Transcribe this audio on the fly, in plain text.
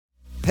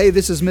Hey,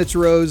 this is Mitch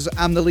Rose.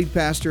 I'm the lead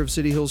pastor of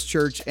City Hills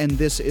Church, and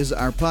this is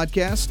our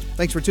podcast.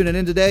 Thanks for tuning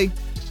in today.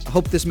 I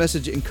hope this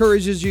message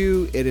encourages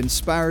you, it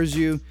inspires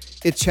you,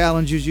 it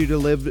challenges you to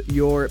live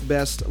your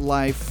best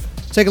life.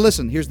 Take a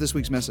listen. Here's this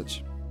week's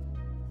message.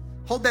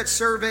 Hold that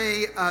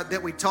survey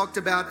that we talked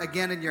about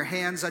again in your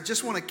hands. I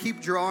just want to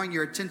keep drawing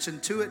your attention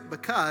to it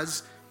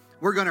because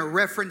we're going to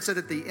reference it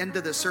at the end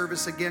of the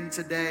service again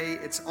today.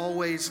 It's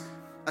always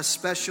a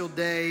special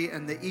day,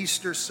 and the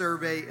Easter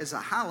survey is a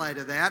highlight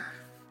of that.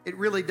 It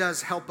really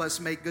does help us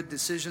make good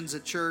decisions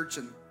at church,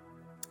 and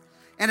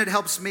it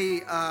helps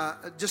me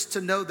just to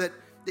know that,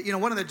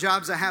 one of the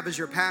jobs I have as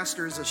your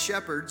pastor is a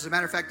shepherd. As a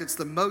matter of fact, it's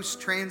the most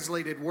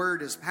translated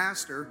word as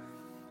pastor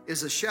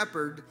is a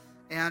shepherd,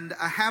 and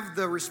I have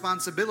the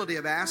responsibility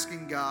of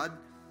asking God,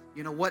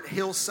 what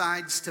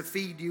hillsides to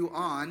feed you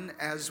on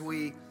as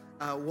we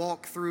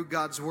walk through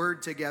God's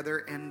word together,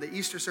 and the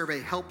Easter survey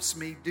helps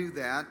me do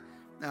that.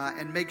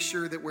 And make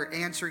sure that we're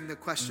answering the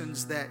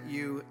questions that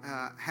you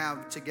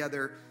have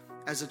together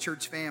as a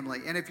church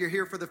family. And if you're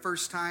here for the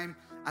first time,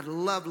 I'd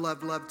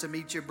love to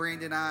meet you.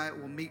 Brandon and I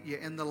will meet you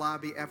in the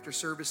lobby after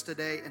service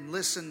today. And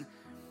listen,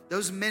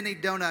 those mini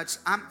donuts,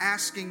 I'm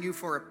asking you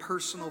for a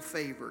personal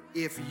favor.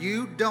 If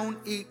you don't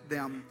eat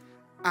them,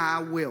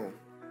 I will.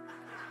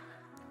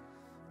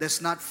 That's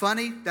not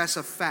funny, that's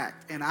a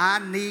fact. And I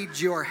need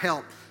your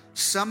help.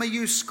 Some of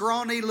you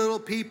scrawny little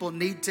people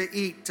need to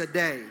eat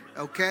today,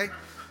 okay?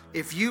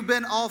 If you've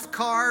been off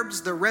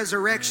carbs, the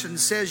resurrection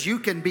says you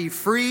can be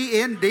free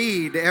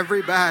indeed,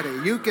 everybody.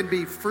 You can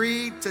be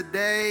free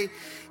today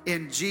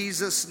in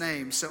Jesus'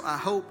 name. So I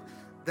hope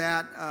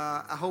that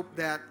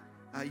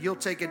you'll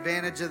take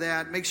advantage of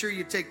that. Make sure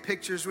you take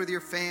pictures with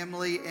your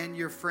family and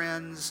your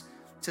friends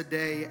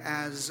today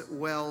as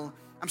well.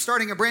 I'm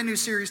starting a brand new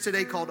series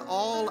today called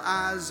All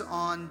Eyes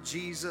on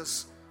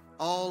Jesus.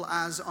 All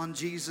Eyes on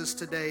Jesus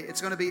today.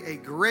 It's going to be a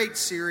great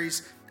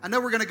series. I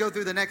know we're going to go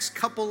through the next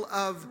couple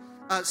of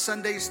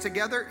Sundays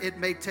together. It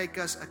may take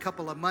us a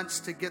couple of months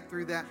to get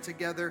through that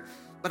together,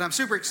 but I'm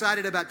super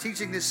excited about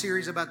teaching this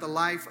series about the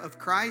life of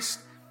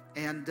Christ,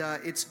 and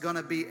it's going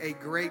to be a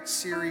great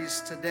series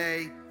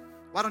today.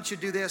 Why don't you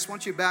do this? Why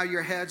don't you bow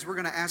your heads? We're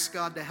going to ask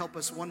God to help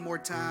us one more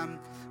time.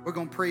 We're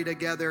going to pray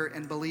together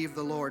and believe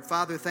the Lord.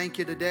 Father, thank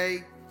you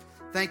today.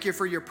 Thank you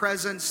for your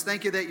presence.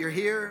 Thank you that you're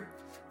here.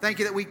 Thank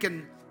you that we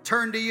can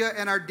turn to you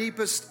in our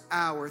deepest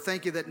hour.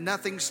 Thank you that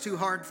nothing's too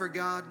hard for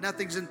God.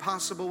 Nothing's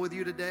impossible with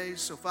you today.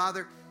 So,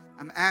 Father,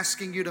 I'm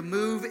asking you to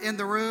move in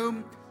the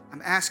room.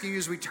 I'm asking you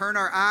as we turn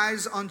our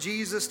eyes on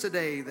Jesus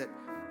today that,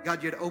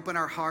 God, you'd open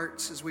our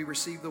hearts as we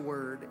receive the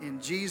word.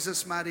 In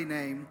Jesus' mighty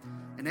name.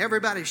 And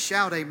everybody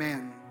shout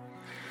amen.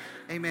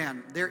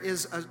 Amen. There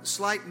is a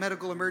slight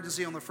medical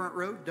emergency on the front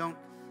row. Don't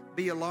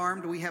be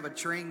alarmed. We have a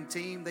trained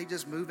team. They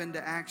just move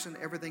into action.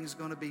 Everything's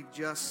going to be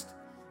just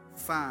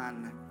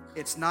fine.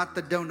 It's not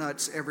the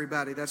donuts,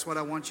 everybody. That's what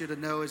I want you to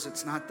know, is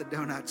it's not the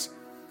donuts.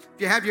 If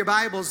you have your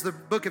Bibles, the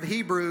book of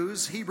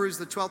Hebrews,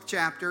 the 12th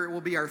chapter, it will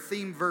be our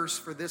theme verse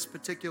for this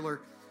particular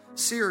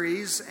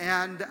series.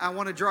 And I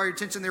want to draw your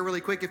attention there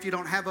really quick. If you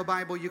don't have a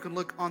Bible, you can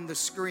look on the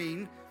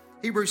screen.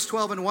 Hebrews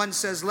 12:1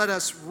 says, let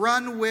us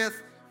run with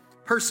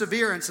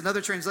perseverance. Another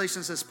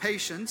translation says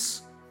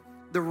patience,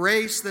 the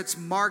race that's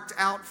marked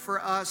out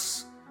for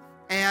us.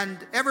 And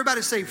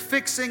everybody say,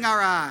 fixing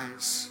our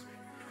eyes.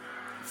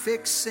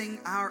 Fixing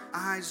our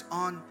eyes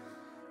on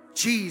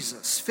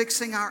Jesus.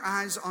 Fixing our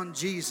eyes on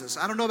Jesus.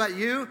 I don't know about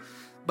you,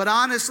 but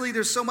honestly,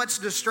 there's so much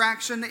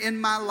distraction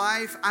in my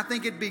life. I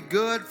think it'd be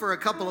good for a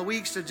couple of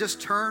weeks to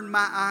just turn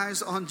my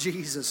eyes on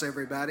Jesus,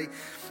 everybody.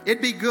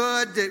 It'd be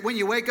good that when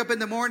you wake up in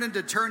the morning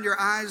to turn your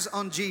eyes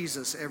on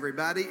Jesus,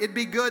 everybody. It'd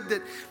be good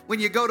that when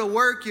you go to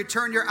work, you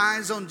turn your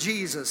eyes on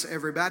Jesus,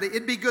 everybody.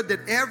 It'd be good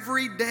that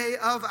every day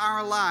of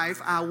our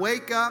life, I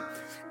wake up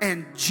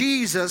and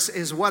Jesus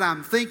is what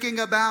I'm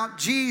thinking about.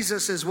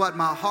 Jesus is what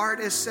my heart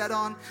is set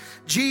on.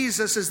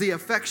 Jesus is the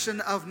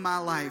affection of my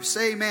life.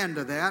 Say amen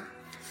to that.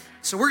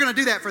 So we're going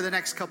to do that for the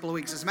next couple of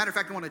weeks. As a matter of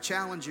fact, I want to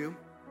challenge you.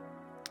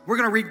 We're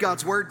going to read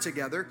God's word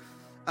together.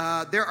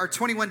 There are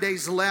 21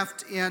 days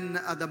left in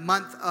the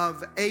month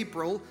of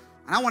April,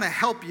 and I want to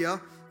help you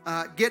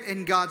get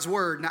in God's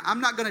word. Now,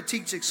 I'm not going to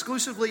teach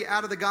exclusively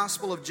out of the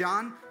Gospel of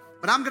John,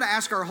 but I'm going to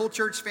ask our whole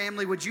church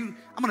family,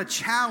 I'm going to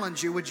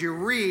challenge you, would you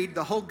read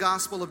the whole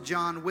Gospel of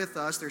John with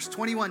us? There's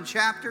 21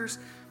 chapters.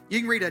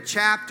 You can read a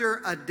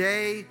chapter a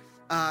day,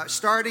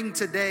 starting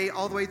today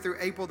all the way through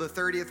April the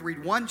 30th.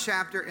 Read one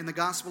chapter in the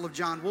Gospel of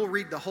John. We'll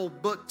read the whole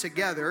book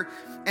together,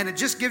 and it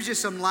just gives you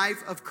some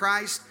life of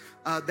Christ.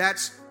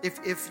 That's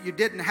if you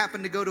didn't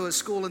happen to go to a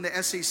school in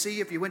the SEC,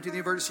 if you went to the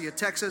University of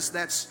Texas,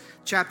 that's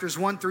chapters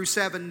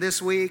 1-7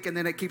 this week, and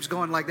then it keeps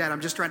going like that.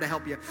 I'm just trying to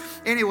help you.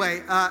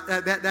 Anyway,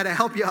 that'll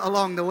help you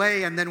along the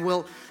way, and then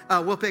we'll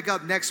pick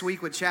up next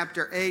week with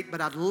chapter 8.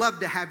 But I'd love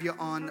to have you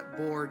on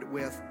board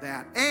with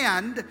that.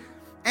 And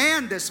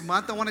this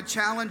month, I want to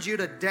challenge you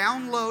to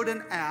download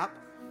an app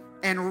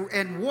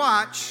and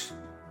watch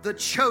The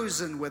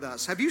Chosen with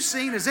us.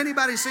 Has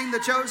anybody seen The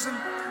Chosen?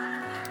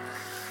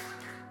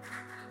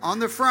 On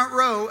the front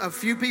row, a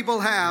few people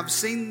have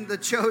seen The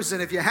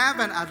Chosen. If you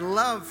haven't, I'd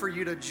love for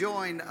you to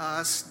join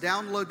us.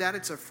 Download that.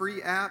 It's a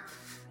free app.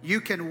 You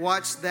can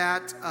watch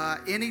that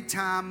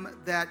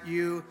anytime that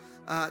you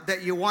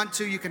want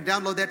to. You can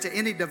download that to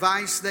any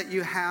device that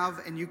you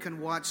have, and you can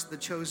watch The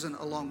Chosen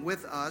along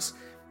with us.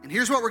 And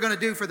here's what we're going to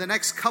do for the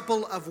next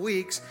couple of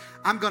weeks.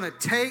 I'm going to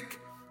take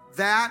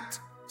that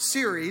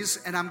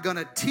series, and I'm going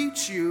to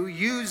teach you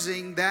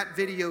using that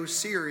video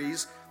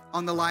series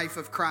on the life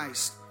of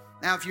Christ.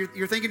 Now, if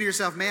you're thinking to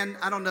yourself, man,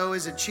 I don't know,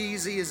 is it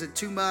cheesy? Is it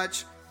too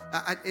much?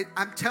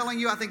 I'm telling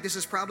you, I think this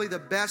is probably the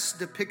best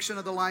depiction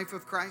of the life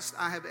of Christ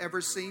I have ever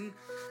seen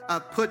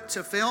put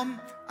to film.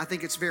 I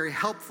think it's very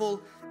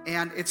helpful,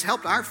 and it's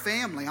helped our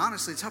family.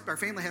 Honestly, it's helped our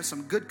family have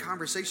some good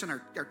conversation.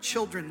 Our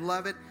children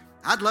love it.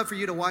 I'd love for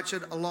you to watch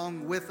it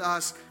along with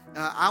us.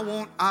 I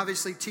won't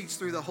obviously teach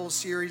through the whole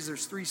series.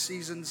 There's 3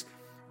 seasons,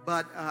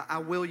 but I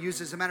will use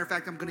it. As a matter of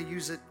fact, I'm going to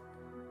use it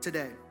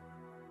today.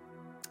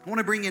 I want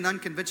to bring you an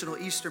unconventional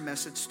Easter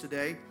message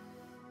today,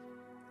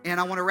 and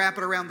I want to wrap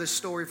it around this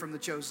story from The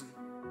Chosen.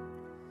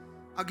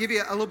 I'll give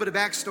you a little bit of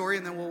backstory,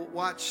 and then we'll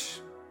watch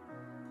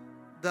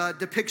the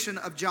depiction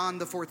of John,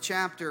 the 4th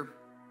chapter.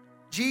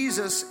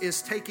 Jesus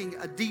is taking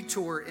a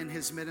detour in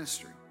his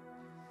ministry.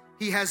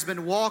 He has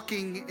been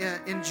walking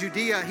in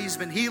Judea. He's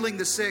been healing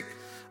the sick,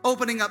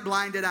 opening up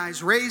blinded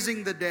eyes,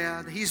 raising the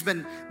dead. He's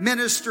been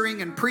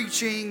ministering and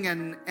preaching,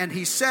 and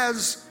he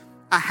says,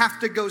 I have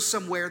to go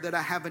somewhere that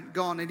I haven't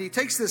gone. And he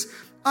takes this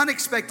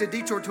unexpected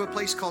detour to a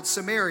place called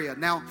Samaria.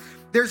 Now,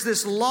 there's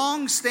this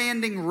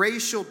long-standing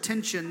racial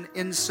tension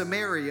in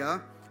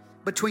Samaria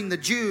between the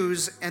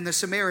Jews and the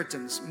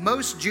Samaritans.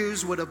 Most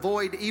Jews would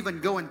avoid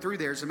even going through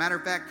there. As a matter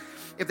of fact,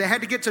 if they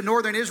had to get to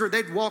northern Israel,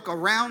 they'd walk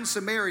around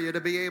Samaria to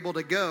be able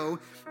to go,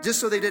 just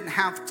so they didn't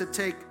have to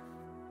take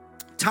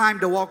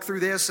time to walk through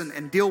this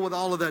and deal with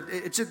all of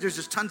there's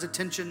just tons of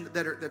tension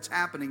that's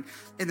happening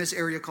in this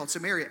area called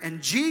Samaria.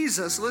 And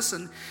Jesus,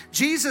 listen,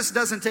 Jesus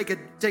doesn't take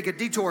a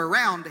detour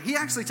around. He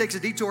actually takes a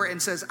detour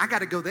and says, I got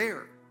to go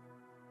there.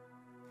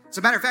 As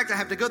a matter of fact, I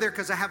have to go there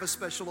because I have a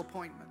special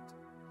appointment.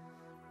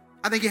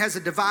 I think he has a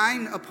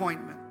divine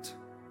appointment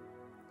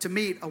to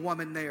meet a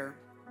woman there.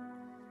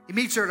 He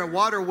meets her at a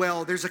water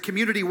well. There's a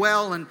community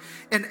well, and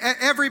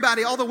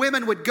everybody, all the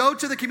women would go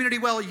to the community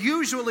well.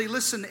 Usually,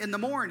 listen, in the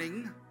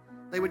morning,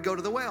 they would go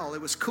to the well. It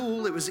was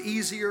cool. It was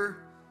easier.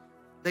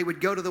 They would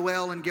go to the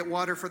well and get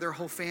water for their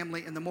whole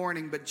family in the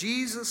morning. But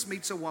Jesus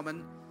meets a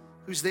woman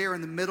who's there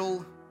in the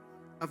middle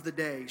of the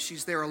day.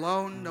 She's there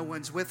alone. No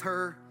one's with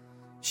her.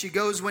 She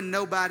goes when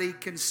nobody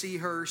can see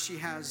her. She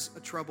has a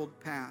troubled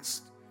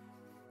past.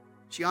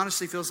 She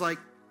honestly feels like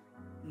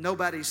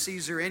nobody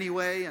sees her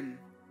anyway, and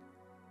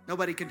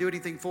nobody can do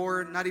anything for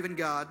her, not even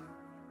God.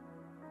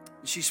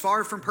 She's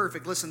far from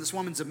perfect. Listen, this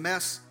woman's a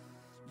mess.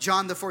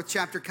 John, the 4th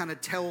chapter, kind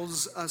of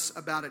tells us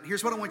about it.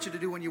 Here's what I want you to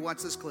do when you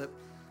watch this clip.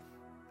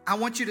 I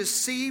want you to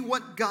see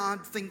what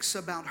God thinks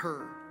about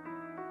her.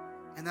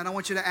 And then I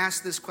want you to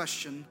ask this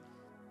question.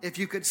 If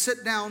you could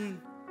sit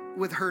down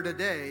with her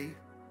today,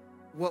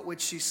 what would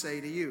she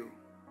say to you?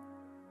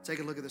 Take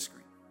a look at the screen.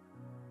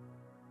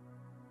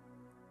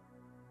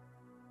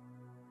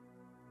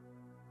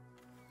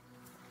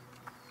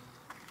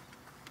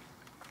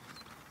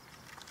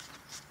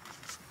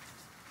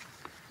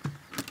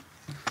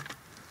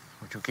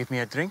 Would you give me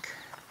a drink?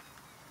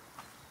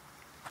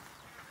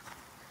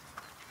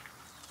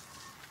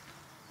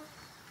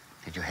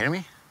 Did you hear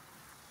me?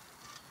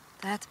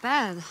 That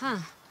bad, huh?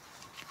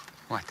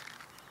 What?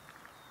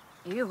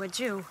 You, a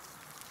Jew,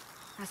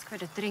 ask for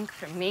a drink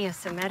from me, a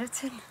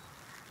Samaritan,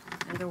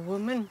 and a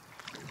woman.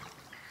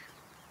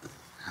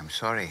 I'm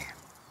sorry.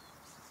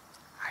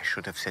 I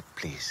should have said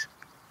please.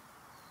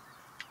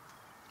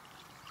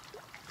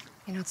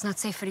 You know, it's not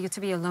safe for you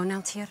to be alone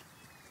out here.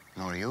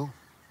 Nor you.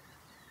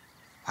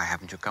 Why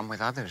haven't you come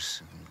with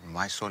others?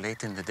 Why so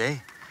late in the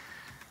day?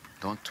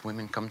 Don't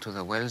women come to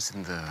the wells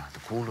in the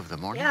cool of the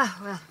morning? Yeah,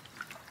 well,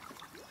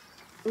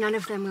 none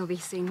of them will be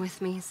seen with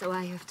me, so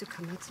I have to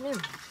come out new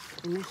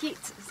in the heat,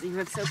 as you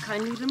have so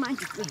kindly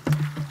reminded me.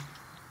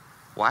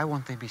 Why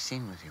won't they be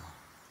seen with you?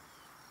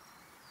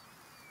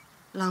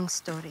 Long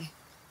story.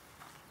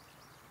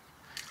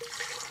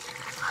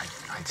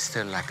 I'd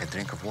still like a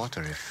drink of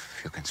water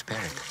if you can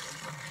spare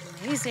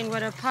it. Amazing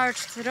what a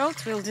parched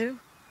throat will do.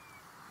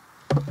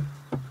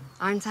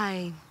 Aren't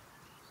I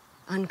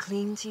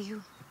unclean to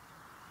you?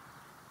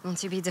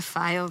 Won't you be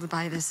defiled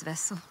by this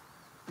vessel?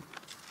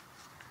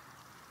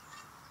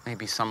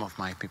 Maybe some of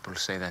my people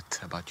say that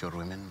about your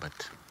women,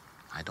 but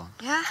I don't.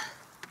 Yeah?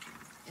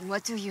 And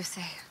what do you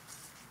say?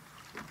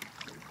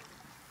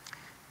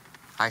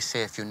 I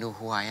say if you knew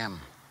who I am,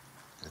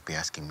 you'd be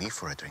asking me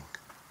for a drink.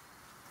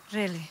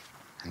 Really?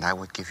 And I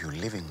would give you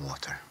living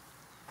water.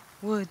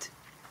 Would.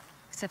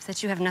 Except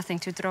that you have nothing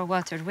to draw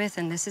water with,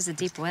 and this is a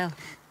deep well.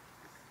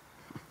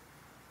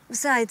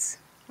 Besides,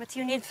 what do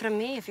you need from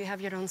me if you have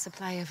your own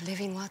supply of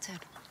living water?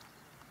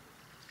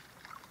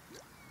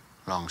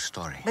 Long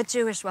story. But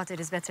Jewish water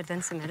is better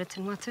than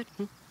Samaritan water.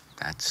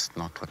 That's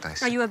not what I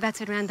said. Are you a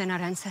better man than our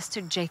ancestor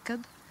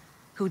Jacob,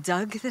 who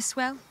dug this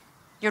well?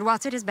 Your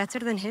water is better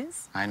than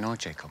his? I know,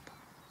 Jacob.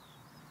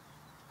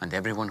 And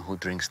everyone who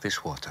drinks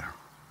this water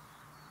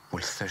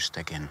will thirst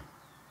again.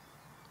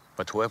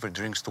 But whoever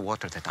drinks the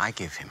water that I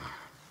give him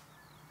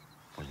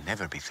will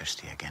never be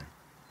thirsty again.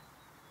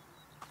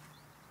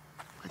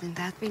 Wouldn't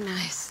that be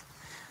nice?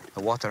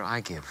 The water I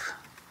give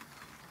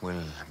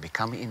will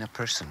become in a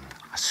person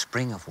a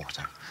spring of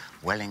water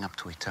welling up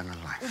to eternal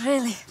life.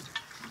 Really?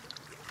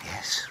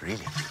 Yes,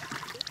 really.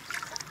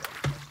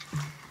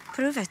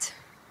 Prove it.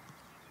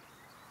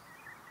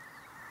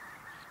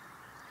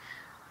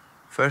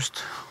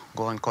 First,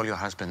 go and call your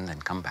husband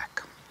and come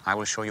back. I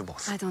will show you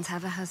both. I don't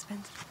have a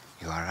husband.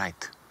 You are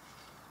right.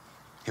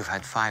 You've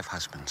had 5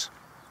 husbands.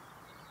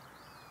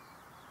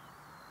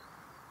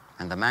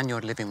 And the man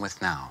you're living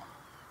with now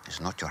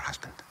is not your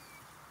husband.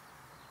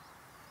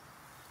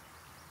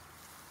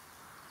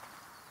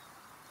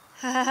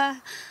 Oh,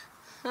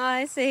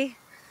 I see.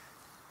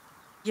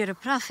 You're a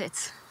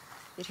prophet.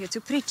 You're here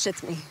to preach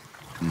at me.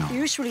 No.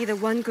 Usually the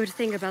one good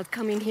thing about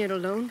coming here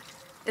alone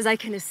is I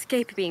can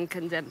escape being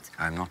condemned.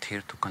 I'm not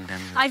here to condemn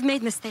you. I've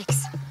made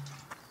mistakes.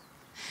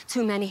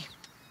 Too many.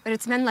 But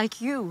it's men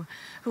like you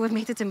who have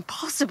made it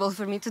impossible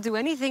for me to do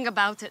anything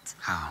about it.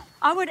 How?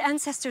 Our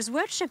ancestors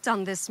worshipped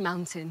on this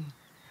mountain.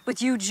 But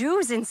you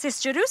Jews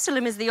insist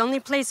Jerusalem is the only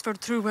place for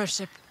true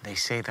worship. They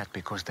say that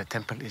because the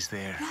temple is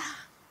there.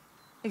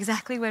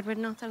 Exactly where we're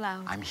not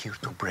allowed. I'm here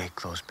to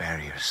break those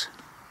barriers.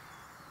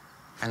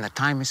 And the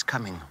time is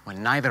coming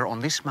when neither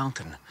on this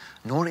mountain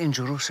nor in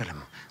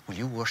Jerusalem will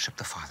you worship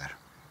the Father.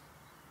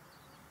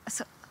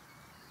 So,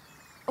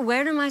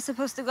 where am I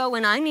supposed to go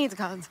when I need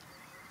God?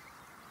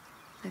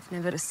 I've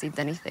never received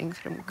anything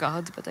from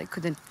God, but I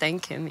couldn't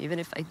thank him even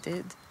if I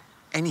did.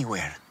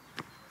 Anywhere.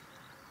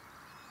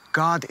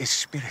 God is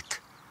spirit.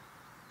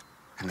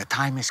 And the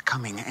time is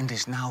coming and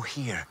is now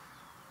here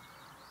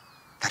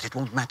that it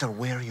won't matter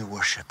where you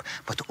worship,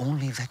 but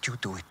only that you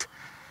do it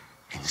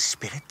in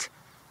spirit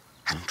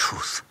and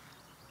truth.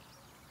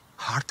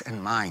 Heart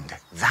and mind,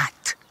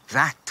 that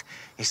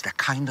is the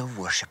kind of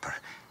worshiper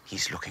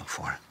he's looking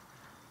for.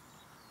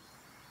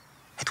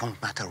 It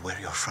won't matter where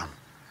you're from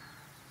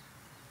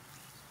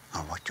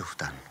or what you've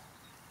done.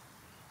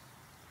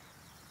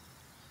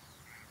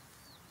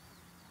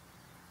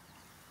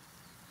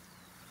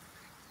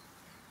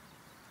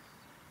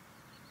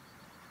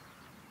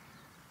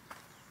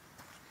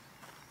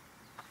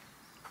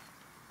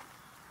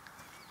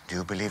 Do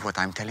you believe what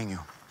I'm telling you?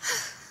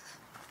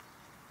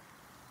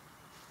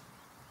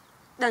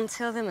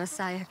 Until the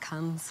Messiah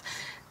comes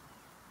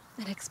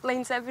and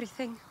explains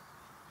everything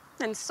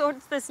and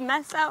sorts this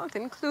mess out,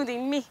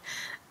 including me,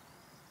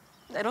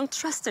 I don't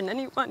trust in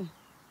anyone.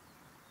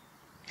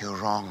 You're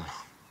wrong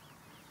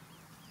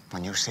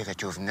when you say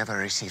that you've never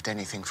received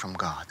anything from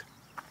God.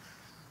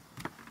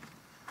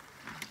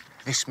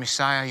 This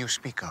Messiah you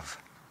speak of,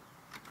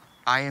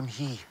 I am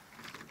he.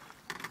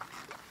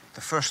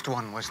 The first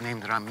one was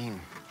named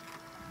Ramin.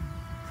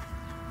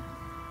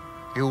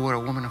 You were a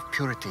woman of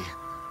purity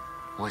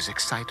who was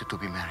excited to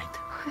be married.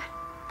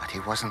 But he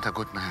wasn't a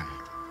good man.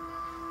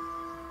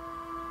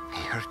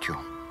 He hurt you.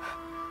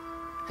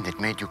 And it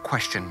made you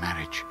question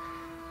marriage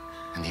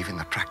and even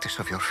the practice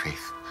of your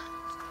faith.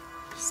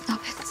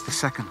 Stop it. The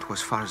second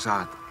was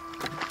Farzad.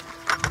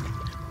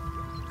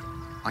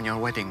 On your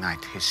wedding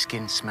night, his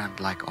skin smelled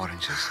like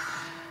oranges.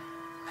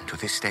 And to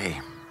this day,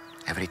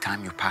 every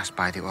time you pass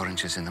by the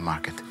oranges in the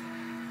market,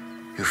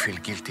 you feel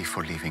guilty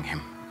for leaving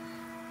him.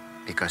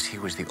 Because he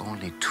was the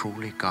only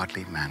truly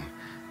godly man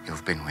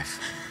you've been with.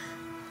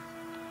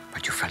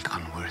 But you felt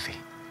unworthy.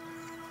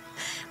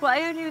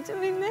 Why are you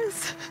doing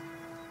this?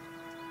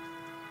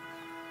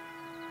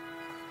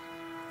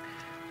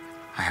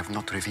 I have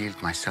not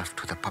revealed myself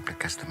to the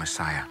public as the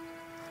Messiah.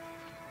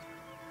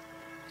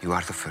 You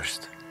are the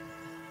first.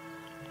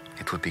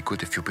 It would be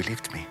good if you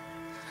believed me.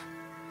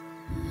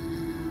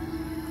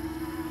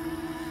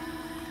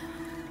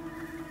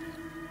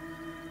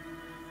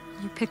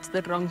 You picked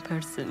the wrong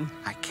person.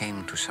 I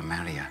came to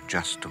Samaria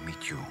just to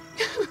meet you.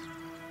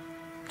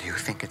 Do you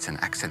think it's an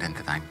accident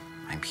that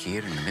I'm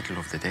here in the middle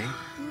of the day?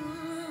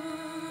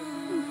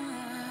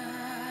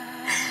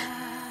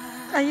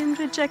 I am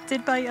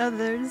rejected by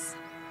others.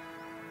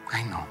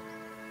 I know.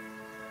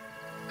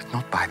 But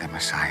not by the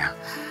Messiah.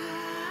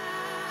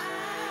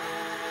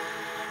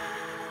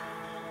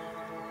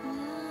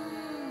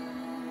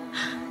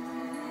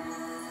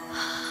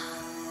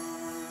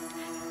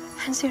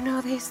 And you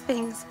know these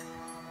things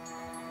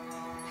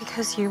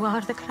because you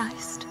are the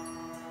Christ.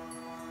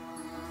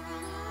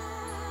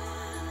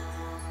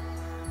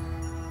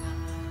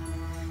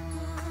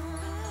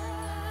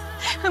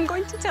 I'm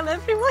going to tell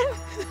everyone.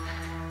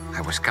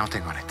 I was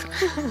counting on it.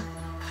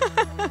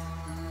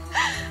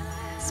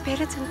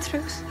 Spirit and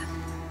truth.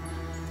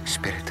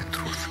 Spirit and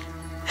truth.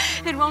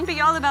 It won't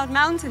be all about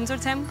mountains or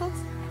temples.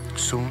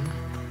 Soon,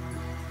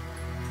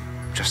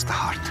 just the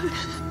heart.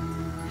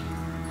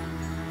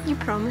 You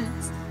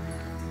promise.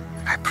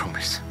 I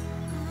promise.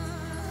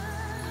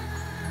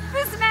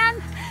 This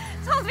man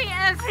told me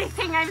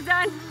everything I've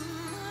done.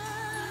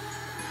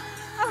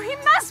 Oh, he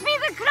must be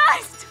the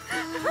Christ!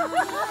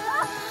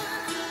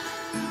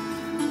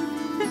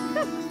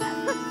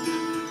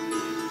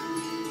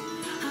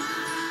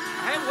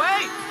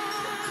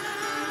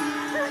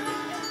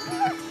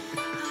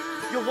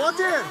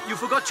 dear? You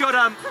forgot your,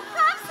 Foxy,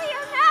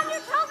 a man who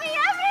told me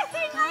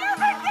everything I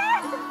ever did!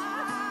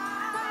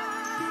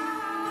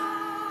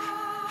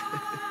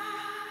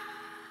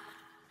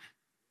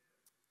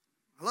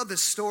 I love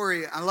this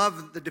story. I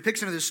love the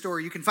depiction of this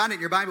story. You can find it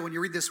in your Bible when you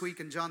read this week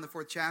in John, the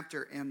 4th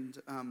chapter. And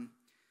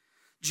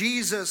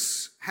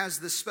Jesus has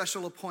this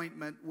special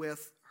appointment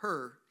with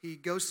her. He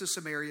goes to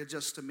Samaria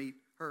just to meet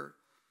her.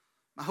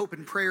 My hope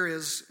and prayer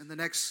is in the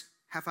next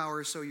half hour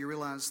or so you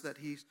realize that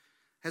he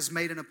has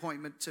made an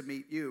appointment to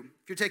meet you.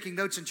 If you're taking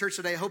notes in church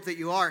today, I hope that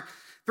you are.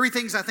 3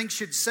 things I think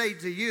should say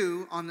to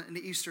you on an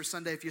Easter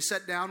Sunday. If you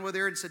sat down with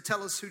her and said,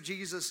 tell us who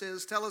Jesus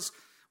is, tell us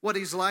what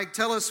he's like,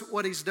 tell us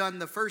what he's done,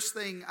 the first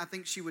thing I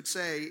think she would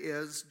say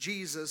is,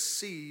 Jesus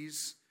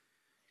sees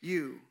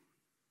you.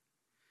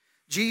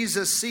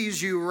 Jesus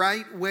sees you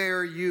right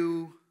where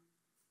you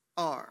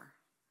are,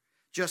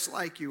 just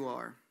like you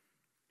are.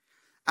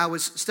 I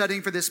was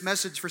studying for this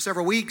message for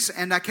several weeks,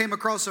 and I came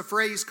across a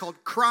phrase called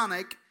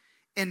chronic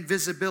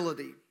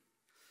invisibility.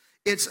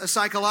 It's a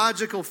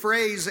psychological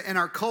phrase in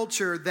our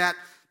culture that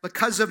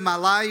because of my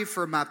life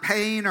or my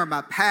pain or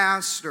my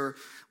past or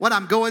what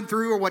I'm going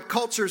through or what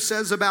culture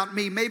says about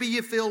me, maybe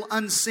you feel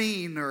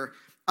unseen or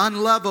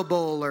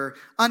unlovable or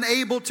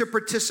unable to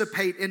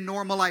participate in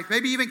normal life.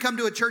 Maybe you even come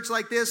to a church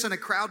like this and a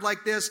crowd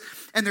like this,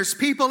 and there's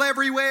people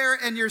everywhere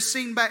and you're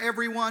seen by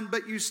everyone,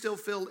 but you still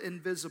feel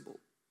invisible.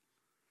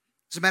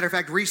 As a matter of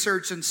fact,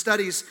 research and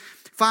studies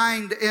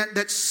find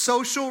that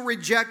social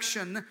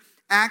rejection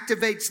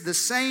activates the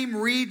same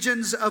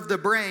regions of the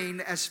brain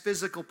as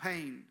physical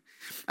pain.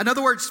 In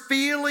other words,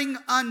 feeling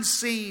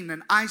unseen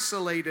and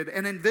isolated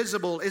and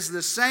invisible is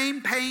the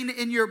same pain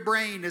in your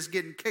brain as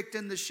getting kicked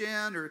in the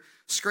shin or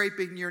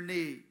scraping your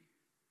knee.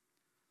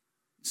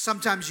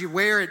 Sometimes you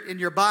wear it in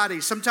your body.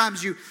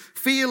 Sometimes you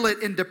feel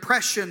it in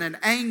depression and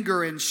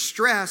anger and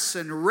stress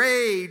and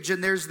rage.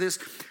 And there's this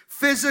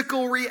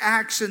physical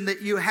reaction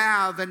that you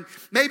have. And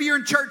maybe you're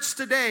in church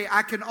today.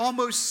 I can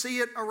almost see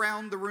it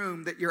around the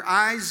room that your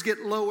eyes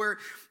get lower.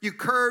 You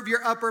curve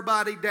your upper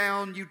body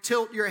down. You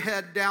tilt your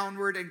head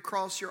downward and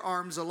cross your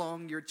arms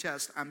along your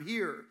chest. I'm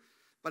here,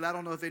 but I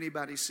don't know if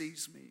anybody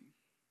sees me.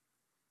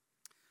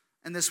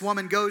 And this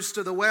woman goes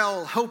to the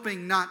well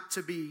hoping not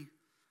to be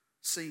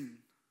seen.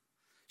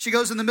 She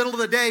goes in the middle of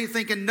the day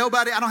thinking,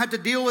 nobody, I don't have to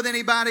deal with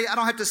anybody. I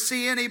don't have to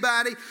see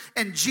anybody.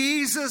 And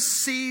Jesus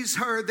sees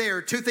her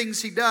there. 2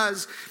 things he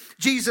does.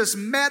 Jesus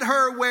met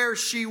her where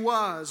she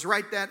was.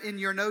 Write that in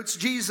your notes.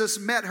 Jesus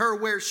met her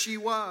where she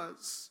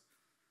was.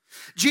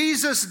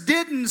 Jesus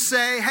didn't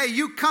say, hey,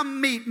 you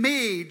come meet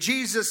me.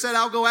 Jesus said,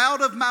 I'll go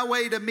out of my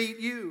way to meet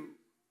you.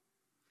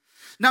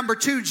 Number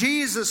 2,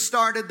 Jesus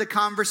started the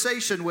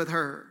conversation with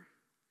her.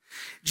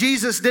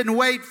 Jesus didn't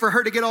wait for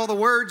her to get all the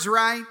words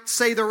right,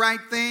 say the right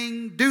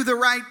thing, do the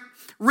right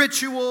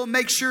ritual,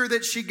 make sure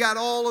that she got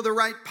all of the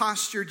right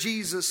posture.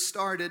 Jesus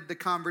started the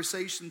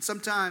conversation.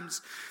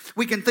 Sometimes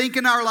we can think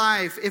in our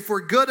life, if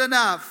we're good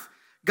enough,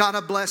 God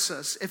will bless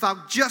us. If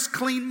I'll just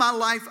clean my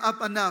life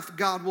up enough,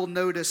 God will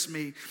notice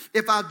me.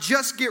 If I'll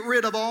just get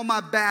rid of all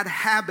my bad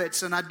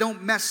habits and I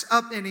don't mess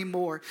up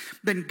anymore,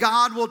 then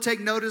God will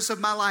take notice of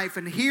my life.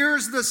 And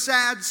here's the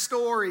sad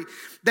story,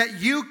 that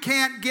you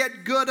can't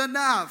get good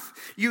enough.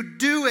 You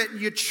do it,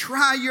 you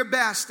try your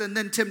best, and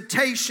then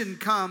temptation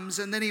comes,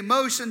 and then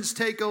emotions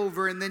take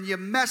over, and then you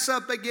mess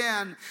up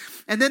again.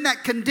 And then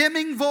that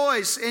condemning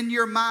voice in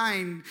your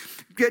mind,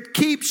 it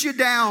keeps you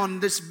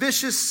down, this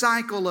vicious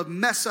cycle of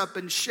mess up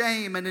and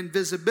shame and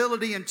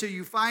invisibility until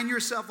you find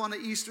yourself on an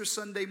Easter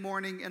Sunday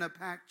morning in a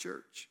packed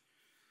church,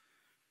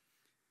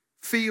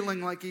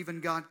 feeling like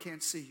even God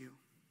can't see you.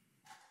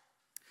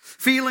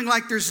 Feeling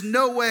like there's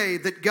no way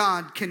that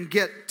God can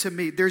get to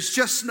me. There's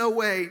just no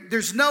way.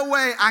 There's no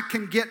way I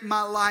can get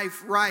my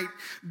life right,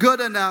 good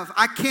enough.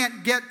 I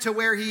can't get to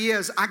where he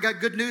is. I got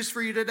good news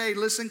for you today.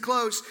 Listen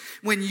close.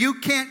 When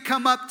you can't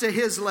come up to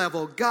his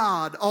level,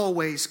 God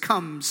always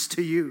comes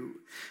to you.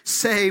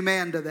 Say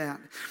amen to that.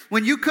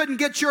 When you couldn't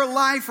get your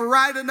life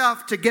right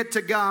enough to get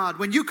to God,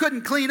 when you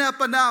couldn't clean up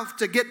enough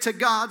to get to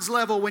God's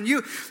level, when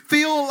you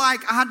feel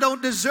like I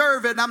don't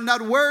deserve it and I'm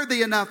not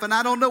worthy enough and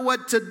I don't know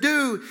what to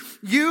do,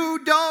 you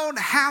don't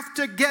have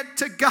to get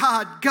to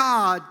God.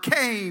 God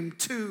came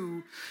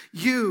to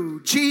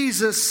you.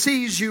 Jesus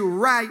sees you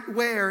right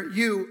where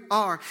you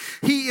are.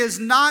 He is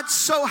not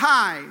so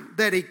high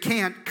that he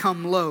can't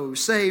come low.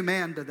 Say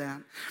amen to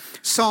that.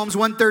 Psalms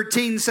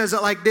 113 says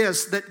it like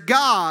this, that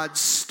God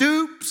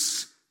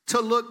stoops to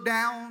look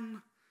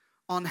down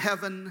on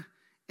heaven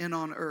and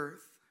on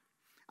earth.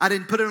 I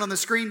didn't put it on the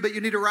screen, but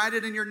you need to write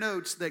it in your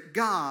notes that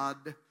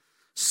God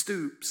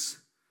stoops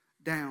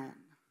down.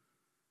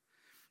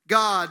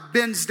 God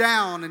bends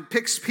down and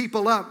picks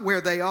people up where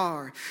they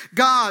are.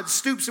 God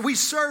stoops. We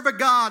serve a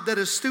God that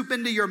has stooped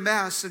into your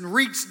mess and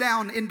reached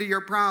down into your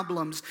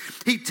problems.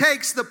 He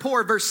takes the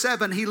poor, verse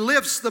 7, he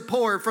lifts the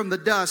poor from the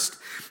dust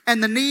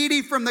and the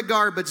needy from the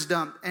garbage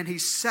dump, and he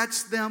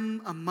sets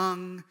them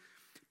among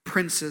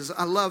princes.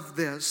 I love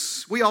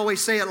this. We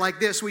always say it like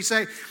this. We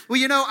say,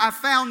 well, I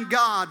found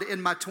God in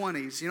my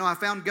 20s. I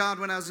found God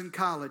when I was in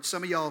college.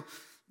 Some of y'all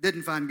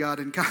Didn't find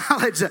God in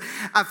college.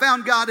 I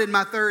found God in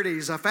my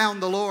 30s. I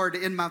found the Lord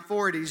in my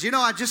 40s. You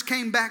know, I just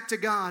came back to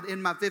God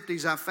in my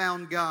 50s. I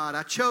found God.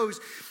 I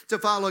chose to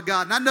follow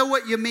God. And I know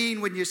what you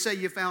mean when you say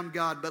you found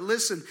God. But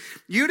listen,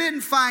 you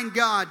didn't find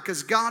God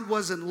because God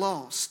wasn't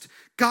lost.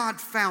 God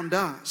found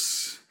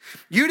us.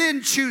 You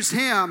didn't choose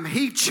him.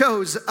 He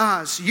chose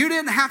us. You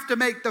didn't have to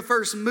make the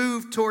first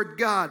move toward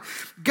God.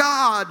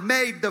 God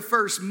made the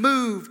first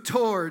move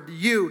toward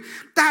you.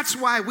 That's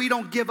why we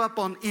don't give up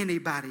on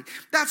anybody.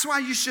 That's why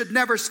you should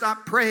never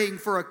stop praying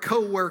for a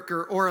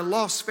coworker or a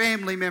lost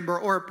family member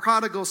or a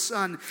prodigal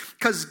son,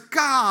 because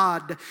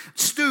God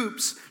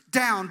stoops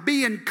down.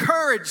 Be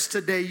encouraged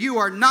today. You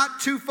are not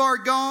too far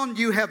gone.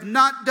 You have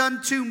not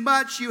done too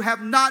much. You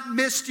have not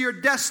missed your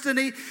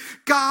destiny.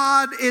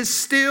 God is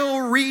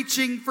still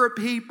reaching for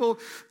people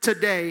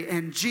today,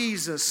 and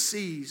Jesus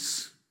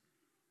sees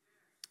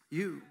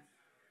you.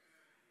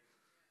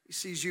 He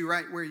sees you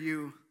right where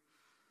you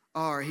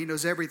are. He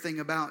knows everything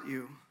about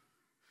you.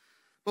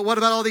 But what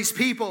about all these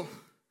people?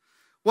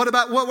 What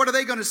are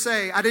they going to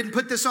say? I didn't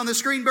put this on the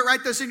screen, but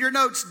write this in your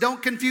notes.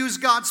 Don't confuse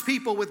God's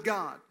people with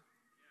God.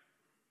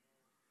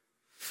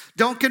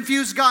 Don't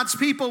confuse God's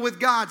people with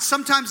God.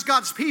 Sometimes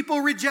God's people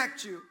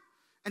reject you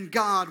and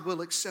God will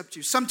accept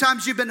you.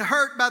 Sometimes you've been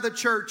hurt by the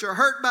church or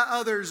hurt by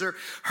others or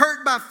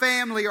hurt by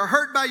family or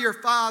hurt by your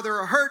father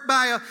or hurt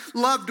by a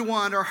loved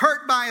one or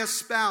hurt by a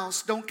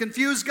spouse. Don't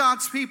confuse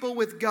God's people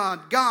with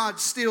God. God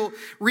still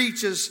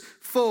reaches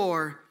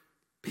for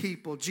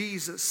people.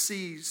 Jesus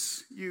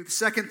sees you. The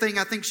second thing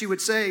I think she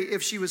would say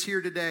if she was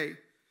here today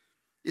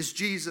is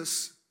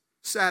Jesus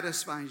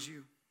satisfies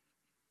you.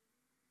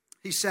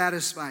 He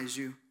satisfies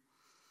you.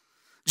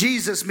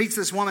 Jesus meets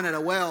this woman at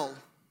a well,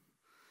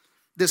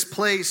 this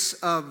place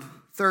of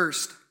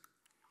thirst.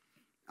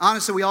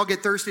 Honestly, we all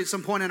get thirsty at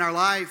some point in our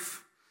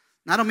life.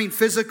 And I don't mean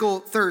physical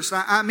thirst.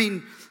 I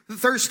mean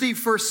thirsty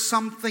for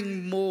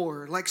something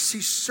more, like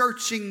she's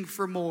searching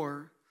for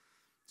more.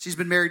 She's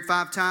been married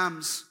 5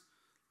 times,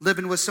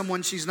 living with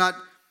someone she's not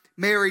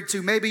married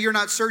to. Maybe you're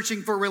not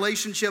searching for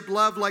relationship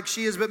love like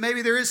she is, but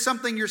maybe there is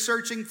something you're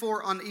searching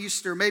for on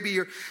Easter. Maybe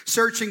you're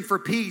searching for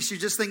peace. You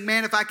just think,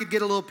 man, if I could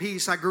get a little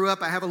peace. I grew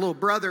up, I have a little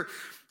brother.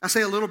 I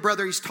say a little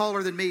brother, he's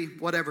taller than me,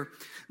 whatever.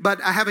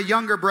 But I have a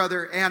younger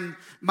brother, and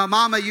my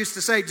mama used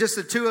to say, just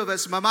the two of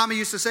us, my mama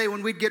used to say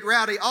when we'd get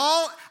rowdy,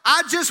 oh,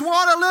 I just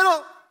want a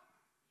little.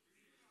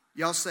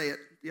 Y'all say it.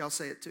 Y'all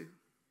say it too.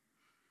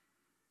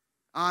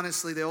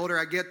 Honestly, the older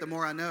I get, the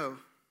more I know.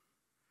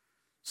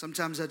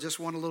 Sometimes I just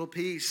want a little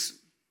peace.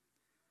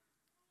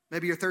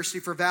 Maybe you're thirsty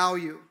for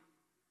value,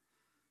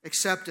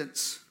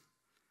 acceptance,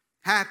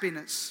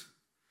 happiness,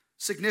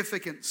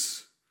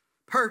 significance,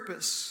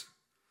 purpose,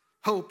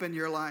 hope in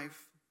your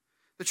life.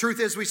 The truth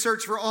is we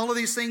search for all of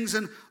these things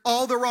in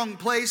all the wrong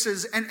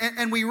places,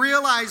 and we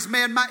realize,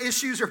 man, my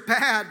issues are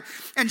bad.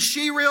 And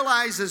she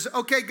realizes,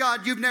 okay,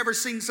 God, you've never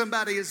seen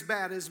somebody as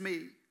bad as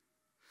me.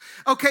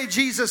 Okay,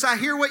 Jesus, I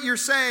hear what you're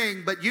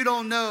saying, but you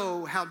don't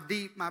know how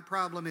deep my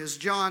problem is.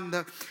 John,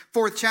 the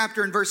 4th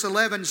chapter and verse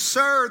 11,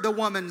 Sir, the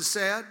woman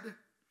said,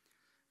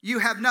 you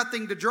have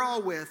nothing to draw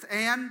with.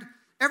 And,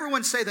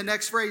 everyone say the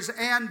next phrase,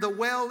 and the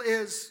well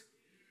is,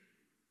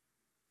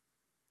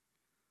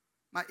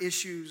 my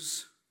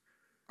issues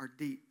are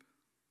deep.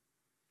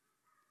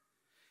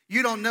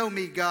 You don't know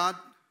me, God.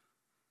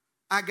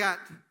 I got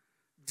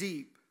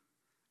deep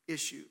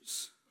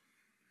issues.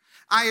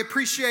 I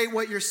appreciate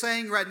what you're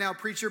saying right now,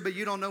 preacher, but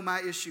you don't know my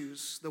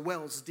issues. The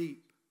well's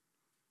deep.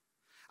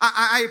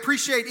 I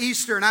appreciate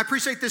Easter, and I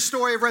appreciate this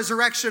story of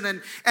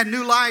resurrection and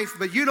new life,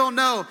 but you don't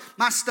know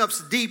my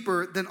stuff's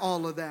deeper than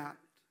all of that.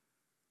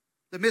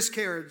 The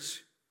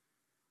miscarriage,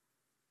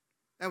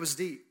 that was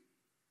deep.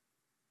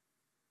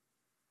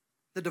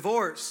 The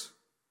divorce,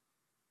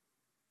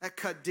 that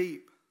cut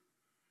deep.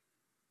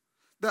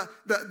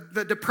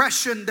 The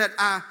depression that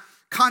I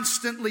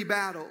constantly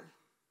battle,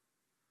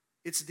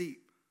 it's deep.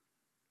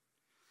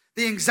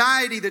 The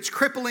anxiety that's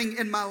crippling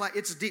in my life,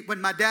 it's deep. When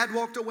my dad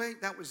walked away,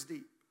 that was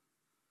deep.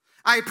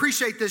 I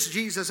appreciate this,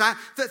 Jesus.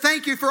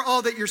 Thank you for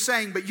all that you're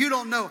saying, but you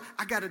don't know.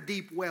 I got a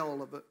deep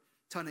well of a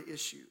ton of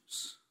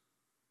issues.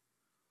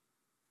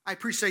 I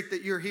appreciate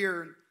that you're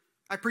here. And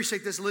I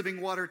appreciate this living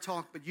water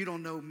talk, but you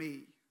don't know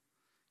me.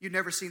 You've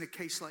never seen a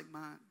case like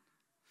mine.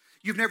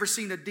 You've never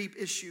seen a deep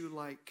issue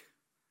like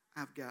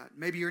I've got.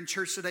 Maybe you're in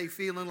church today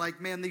feeling like,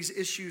 man, these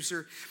issues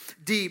are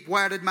deep.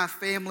 Why did my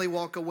family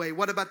walk away?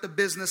 What about the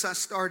business I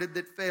started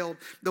that failed?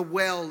 The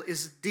well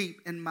is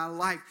deep in my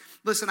life.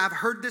 Listen, I've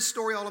heard this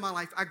story all of my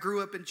life. I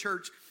grew up in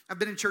church. I've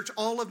been in church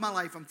all of my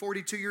life. I'm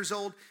 42 years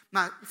old.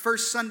 My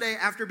first Sunday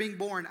after being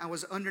born, I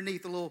was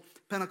underneath a little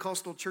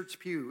Pentecostal church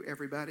pew,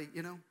 everybody,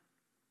 you know.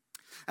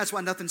 That's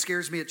why nothing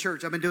scares me at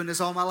church. I've been doing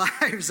this all my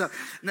life, so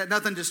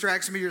nothing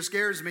distracts me or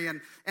scares me.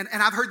 And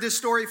I've heard this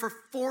story for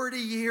 40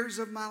 years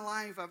of my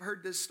life. I've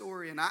heard this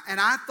story, and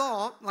I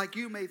thought, like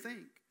you may think,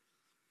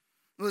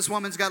 well, this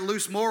woman's got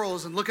loose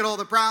morals, and look at all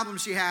the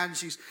problems she had. And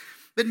she's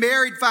been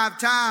married 5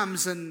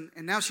 times, and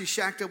now she's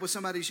shacked up with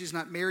somebody she's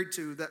not married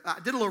to.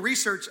 I did a little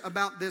research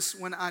about this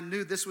when I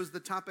knew this was the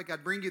topic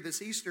I'd bring you this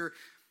Easter.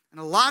 And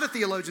a lot of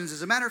theologians,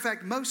 as a matter of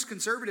fact, most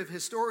conservative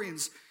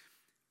historians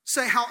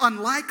say how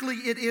unlikely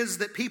it is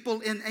that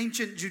people in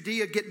ancient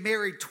Judea get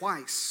married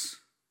twice.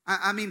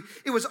 I mean,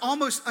 it was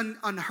almost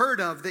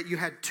unheard of that you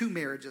had 2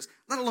 marriages,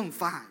 let alone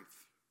 5.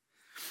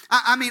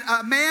 I mean,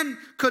 a man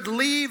could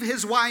leave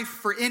his wife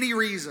for any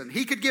reason.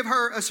 He could give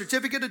her a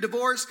certificate of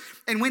divorce,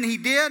 and when he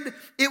did,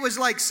 it was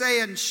like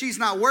saying she's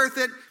not worth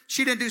it.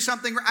 She didn't do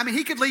something. I mean,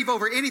 he could leave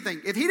over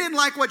anything. If he didn't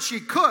like what she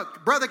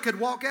cooked, brother could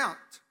walk out.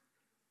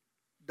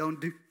 Don't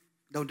do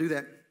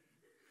that.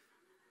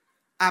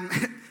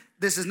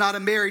 This is not a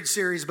marriage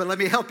series, but let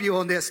me help you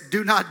on this.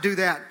 Do not do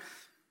that.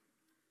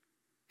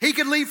 He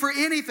could leave for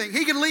anything.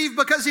 He could leave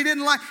because he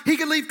didn't like. He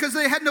could leave because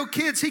they had no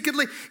kids. He could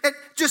leave.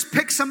 Just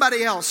pick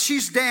somebody else.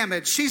 She's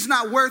damaged. She's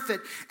not worth it.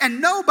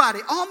 And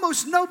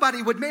almost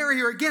nobody would marry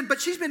her again.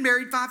 But she's been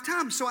married 5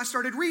 times. So I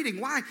started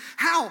reading. Why?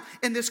 How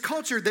in this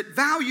culture that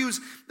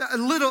values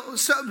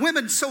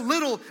women so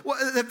little,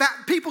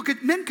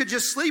 men could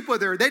just sleep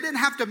with her. They didn't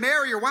have to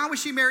marry her. Why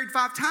was she married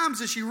 5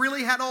 times if she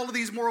really had all of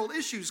these moral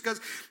issues? Because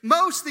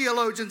most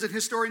theologians and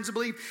historians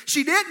believe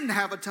she didn't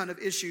have a ton of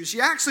issues. She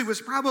actually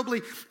was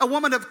probably a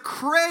woman of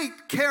great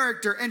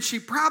character, and she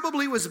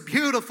probably was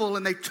beautiful,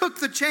 and they took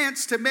the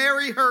chance to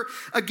marry her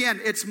again.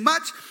 It's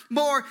much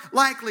more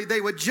likely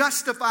they would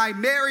justify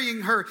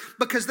marrying her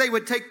because they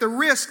would take the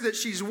risk that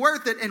she's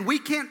worth it. And we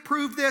can't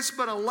prove this,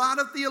 but a lot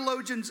of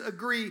theologians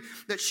agree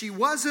that she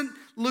wasn't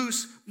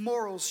loose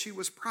morals. She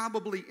was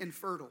probably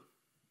infertile.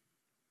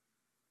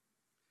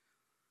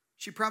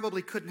 She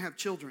probably couldn't have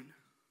children.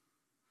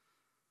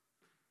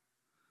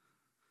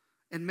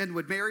 And men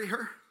would marry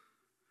her,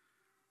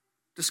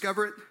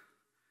 discover it,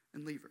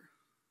 and leave her.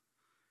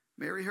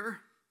 Marry her,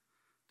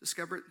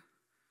 discover it,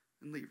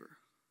 and leave her.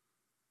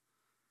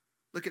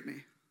 Look at me.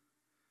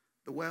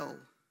 The well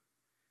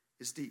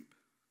is deep.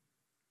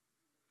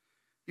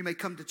 You may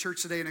come to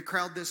church today in a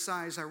crowd this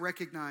size. I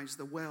recognize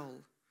the well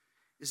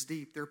is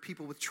deep. There are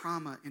people with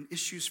trauma and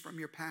issues from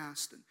your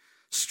past and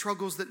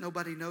struggles that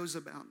nobody knows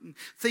about and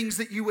things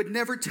that you would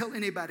never tell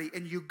anybody.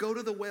 And you go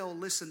to the well,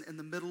 listen, in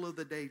the middle of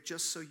the day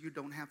just so you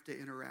don't have to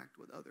interact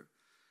with other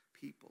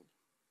people.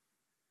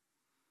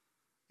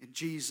 And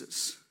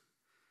Jesus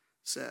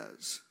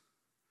says,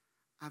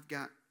 I've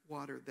got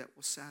water that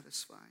will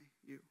satisfy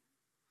you.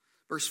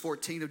 Verse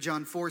 14 of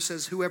John 4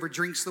 says, whoever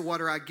drinks the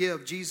water I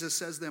give, Jesus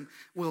says them,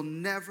 will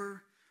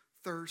never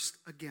thirst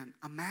again.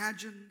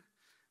 Imagine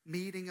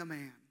meeting a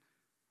man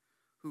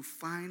who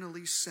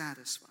finally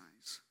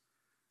satisfies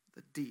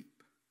the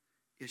deep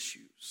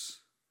issues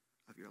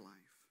of your life.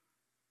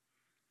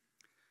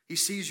 He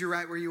sees you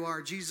right where you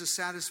are. Jesus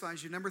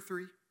satisfies you. Number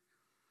 3,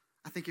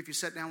 I think if you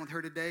sat down with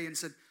her today and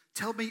said,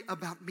 tell me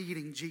about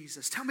meeting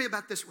Jesus. Tell me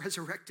about this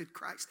resurrected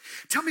Christ.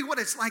 Tell me what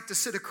it's like to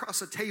sit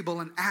across a table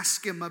and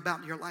ask him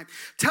about your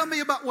life. Tell me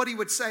about what he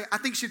would say. I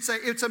think she'd say,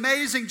 it's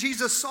amazing.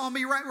 Jesus saw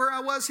me right where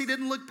I was. He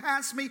didn't look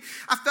past me.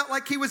 I felt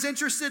like he was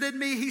interested in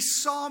me. He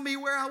saw me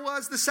where I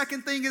was. The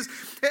second thing is,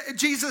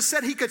 Jesus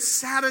said he could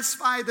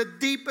satisfy the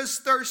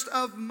deepest thirst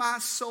of my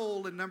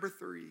soul. And number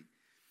 3,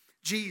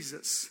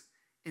 Jesus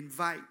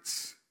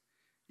invites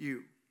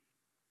you.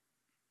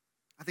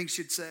 I think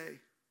she'd say,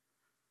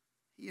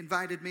 he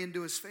invited me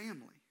into his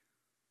family.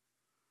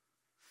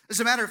 As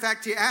a matter of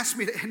fact, he asked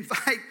me to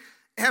invite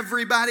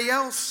everybody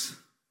else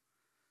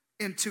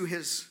into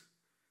his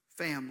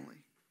family.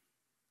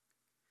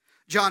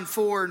 John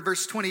 4 and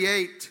verse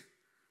 28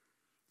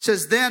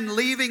 says, then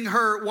leaving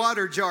her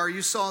water jar,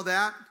 you saw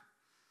that,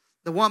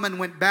 the woman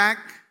went back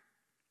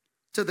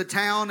to the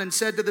town and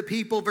said to the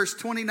people, verse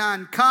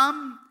 29,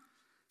 come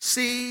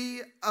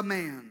see a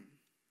man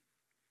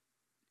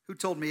who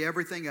told me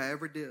everything I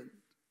ever did.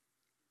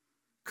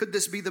 Could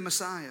this be the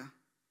Messiah?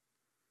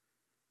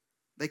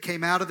 They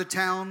came out of the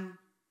town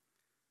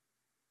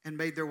and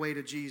made their way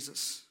to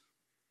Jesus.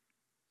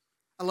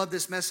 I love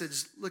this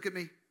message. Look at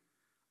me.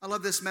 I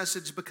love this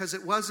message because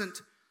it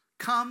wasn't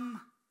come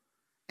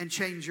and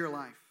change your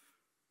life.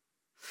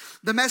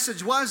 The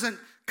message wasn't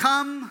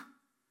come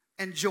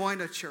and join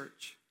a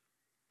church.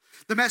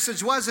 The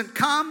message wasn't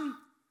come,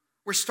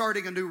 we're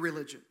starting a new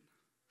religion.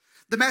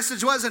 The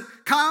message wasn't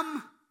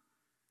come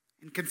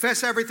and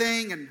confess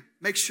everything and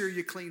make sure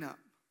you clean up.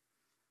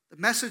 The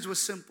message was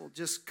simple.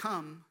 Just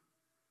come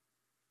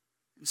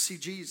and see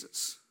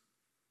Jesus.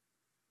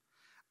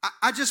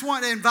 I just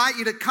want to invite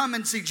you to come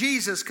and see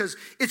Jesus because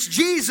it's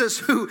Jesus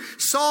who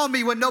saw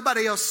me when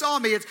nobody else saw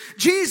me. It's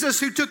Jesus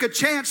who took a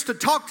chance to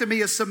talk to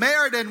me, a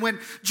Samaritan, when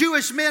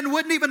Jewish men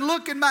wouldn't even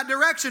look in my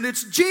direction.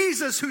 It's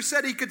Jesus who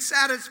said he could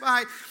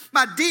satisfy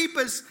my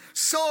deepest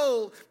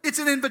soul. It's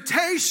an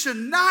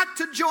invitation not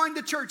to join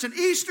the church. And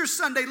Easter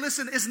Sunday,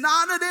 listen, is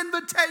not an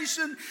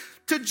invitation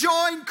to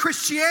join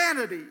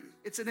Christianity.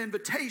 It's an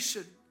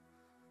invitation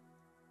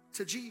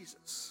to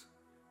Jesus.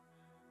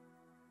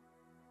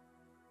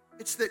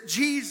 It's that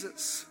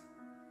Jesus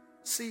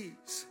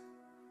sees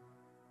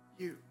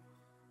you.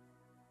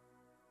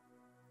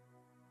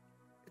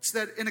 It's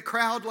that in a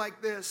crowd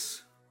like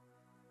this,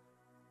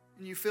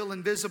 and you feel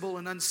invisible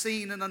and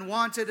unseen and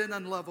unwanted and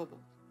unlovable,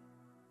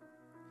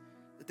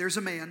 that there's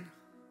a man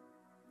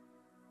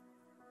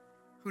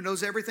who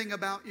knows everything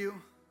about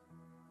you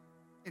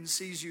and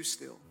sees you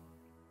still.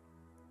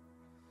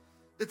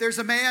 That there's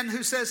a man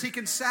who says he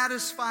can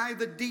satisfy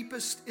the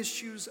deepest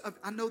issues of,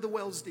 I know the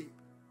well's deep,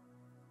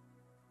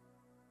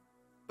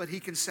 but he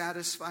can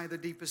satisfy the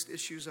deepest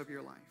issues of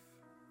your life.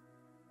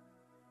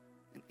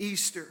 And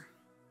Easter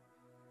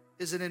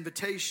is an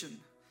invitation.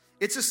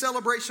 It's a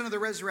celebration of the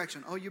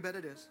resurrection. Oh, you bet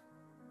it is.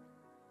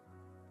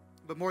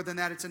 But more than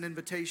that, it's an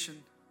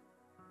invitation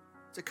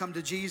to come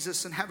to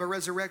Jesus and have a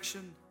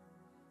resurrection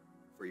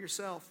for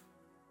yourself.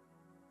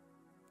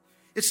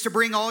 It's to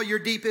bring all your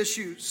deep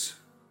issues,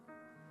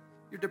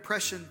 your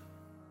depression,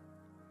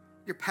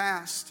 your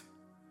past,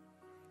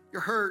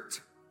 your hurt,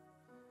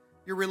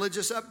 your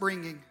religious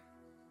upbringing,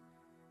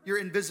 your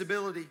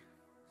invisibility.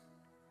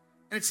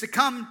 And it's to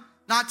come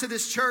not to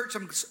this church.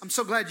 I'm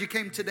so glad you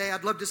came today.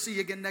 I'd love to see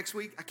you again next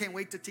week. I can't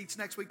wait to teach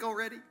next week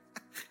already.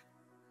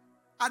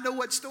 I know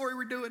what story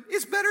we're doing.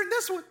 It's better than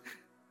this one.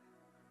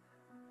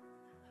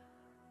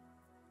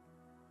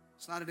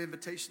 It's not an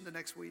invitation to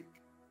next week.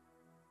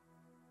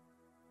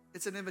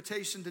 It's an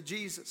invitation to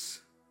Jesus.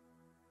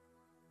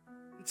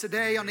 And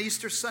today on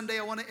Easter Sunday,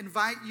 I want to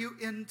invite you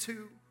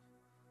into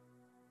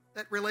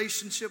that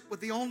relationship with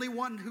the only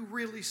one who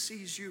really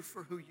sees you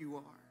for who you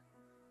are.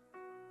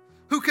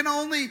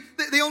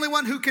 The only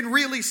one who can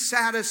really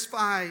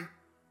satisfy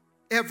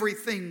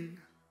everything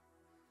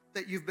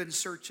that you've been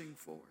searching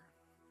for.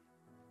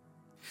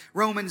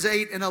 Romans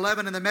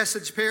 8:11 in the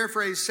Message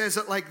paraphrase says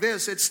it like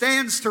this. It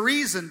stands to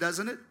reason,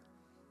 doesn't it?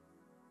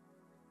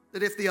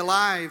 That if the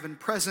alive and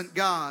present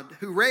God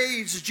who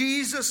raised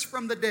Jesus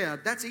from the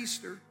dead, that's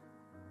Easter,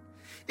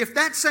 if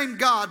that same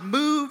God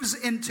moves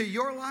into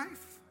your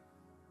life,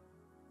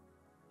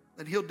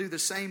 then he'll do the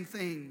same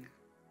thing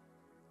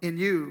in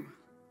you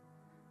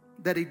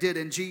that he did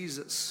in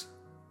Jesus.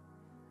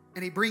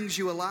 And he brings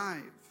you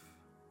alive.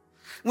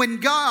 When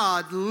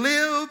God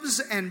lives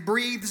and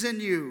breathes in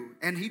you,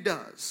 and he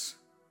does,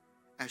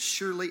 as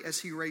surely as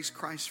he raised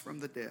Christ from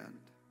the dead,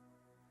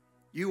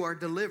 you are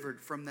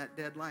delivered from that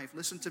dead life.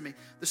 Listen to me.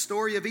 The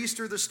story of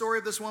Easter, the story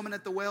of this woman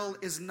at the well,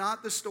 is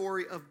not the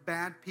story of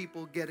bad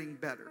people getting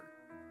better.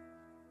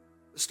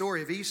 The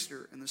story of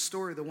Easter and the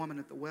story of the woman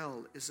at the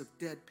well is of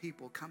dead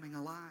people coming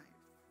alive.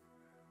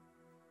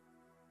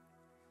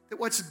 That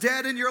what's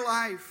dead in your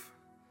life,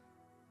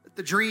 that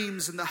the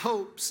dreams and the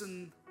hopes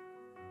and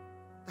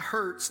the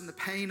hurts and the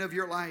pain of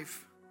your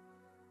life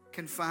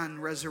can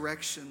find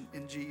resurrection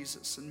in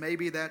Jesus. And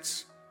maybe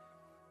that's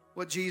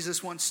what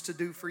Jesus wants to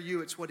do for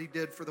you. It's what he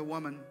did for the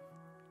woman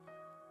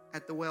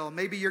at the well.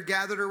 Maybe you're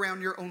gathered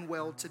around your own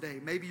well today.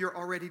 Maybe you're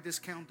already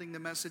discounting the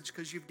message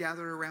because you've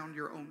gathered around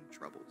your own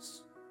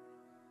troubles.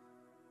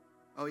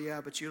 Oh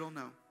yeah, but you don't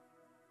know.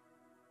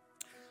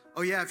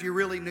 Oh yeah, if you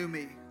really knew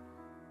me.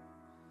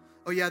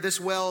 Oh yeah, this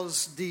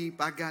well's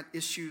deep. I got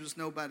issues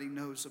nobody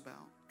knows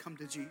about. Come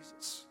to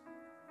Jesus.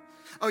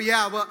 Oh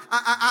yeah, well,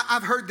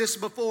 I've heard this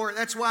before.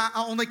 That's why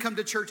I only come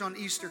to church on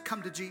Easter.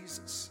 Come to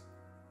Jesus.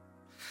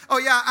 Oh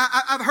yeah,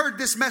 I've heard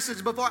this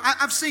message before.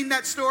 I've seen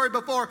that story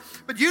before.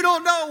 But you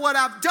don't know what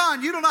I've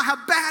done. You don't know how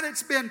bad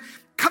it's been.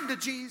 Come to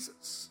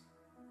Jesus.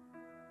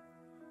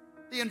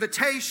 The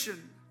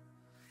invitation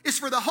is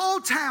for the whole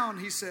town,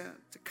 he said,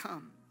 to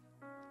come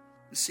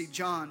and see.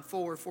 John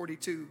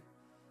 4:42.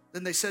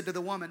 Then they said to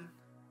the woman,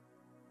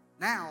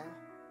 now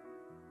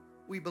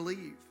we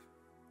believe.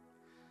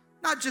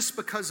 Not just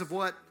because of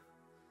what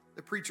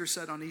the preacher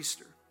said on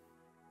Easter.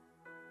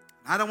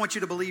 I don't want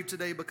you to believe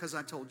today because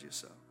I told you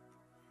so.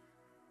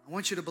 I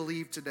want you to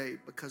believe today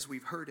because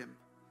we've heard him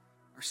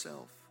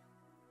ourselves.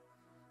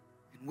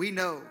 And we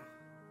know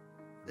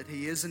that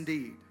he is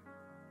indeed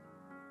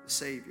the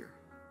Savior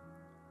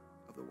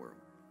of the world.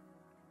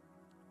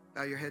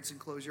 Bow your heads and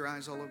close your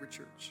eyes all over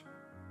church.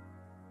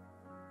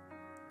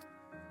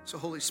 So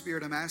Holy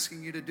Spirit, I'm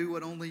asking you to do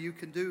what only you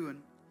can do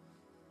and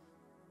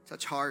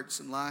touch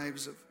hearts and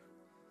lives of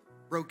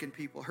broken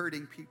people,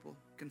 hurting people,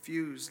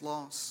 confused,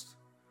 lost,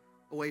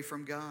 away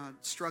from God,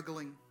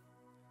 struggling,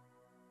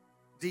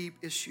 deep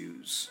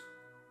issues.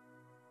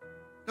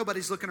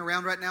 Nobody's looking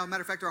around right now.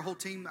 Matter of fact, our whole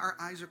team, our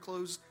eyes are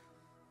closed.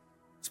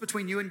 It's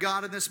between you and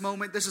God in this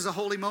moment. This is a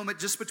holy moment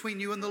just between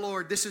you and the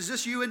Lord. This is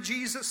just you and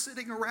Jesus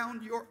sitting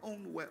around your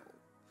own well.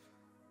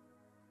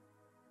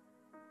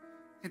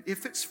 And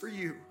if it's for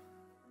you,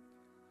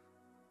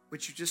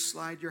 would you just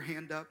slide your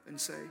hand up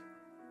and say,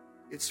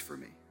 it's for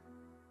me?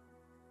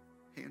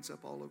 Hands up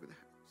all over the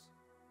house.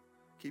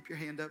 Keep your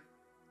hand up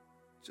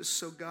just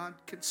so God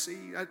can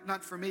see.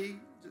 Not for me.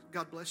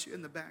 God bless you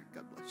in the back.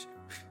 God bless you.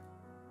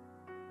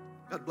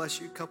 God bless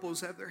you.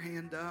 Couples have their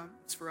hand up.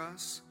 It's for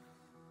us.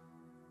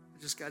 I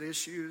just got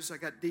issues. I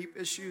got deep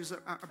issues.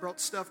 I brought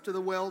stuff to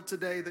the well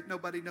today that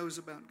nobody knows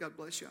about. God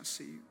bless you. I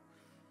see you.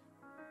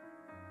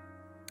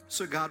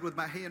 So God, with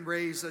my hand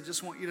raised, I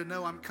just want you to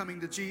know I'm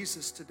coming to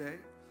Jesus today.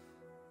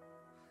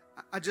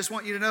 I just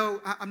want you to know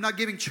I'm not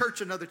giving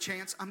church another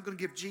chance. I'm going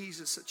to give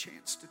Jesus a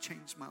chance to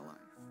change my life.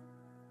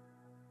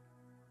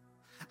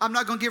 I'm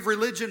not going to give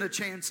religion a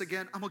chance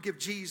again. I'm going to give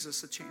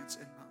Jesus a chance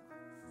in my life.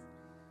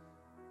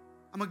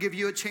 I'm going to give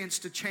you a chance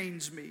to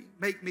change me,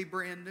 make me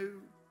brand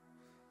new.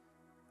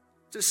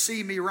 to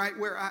see me right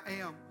where I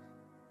am.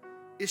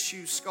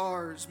 Issues,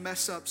 scars,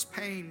 mess-ups,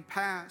 pain,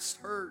 past,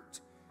 hurt.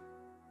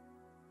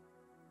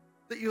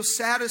 That you'll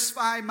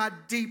satisfy my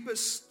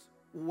deepest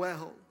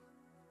well.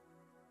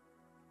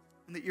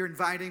 And that you're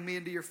inviting me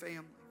into your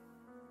family.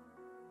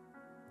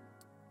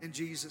 In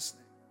Jesus'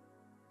 name.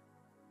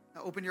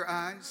 Now open your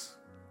eyes.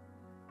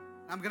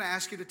 I'm going to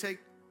ask you to take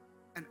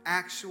an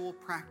actual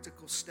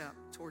practical step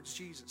towards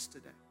Jesus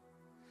today.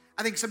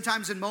 I think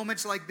sometimes in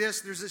moments like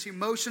this, there's this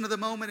emotion of the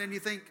moment and you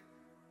think,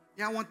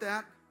 yeah, I want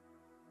that.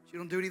 But you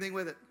don't do anything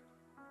with it.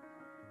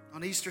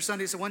 On Easter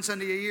Sunday, it's one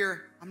Sunday a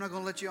year. I'm not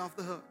going to let you off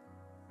the hook.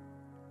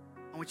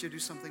 I want you to do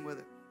something with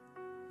it.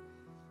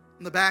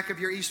 On the back of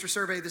your Easter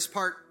survey, this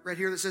part right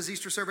here that says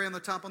Easter survey on the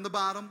top, on the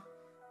bottom,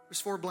 there's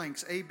 4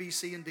 blanks, A, B,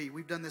 C, and D.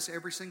 We've done this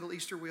every single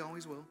Easter. We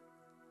always will.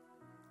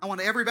 I want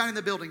everybody in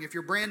the building, if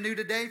you're brand new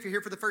today, if you're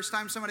here for the first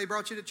time, somebody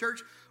brought you to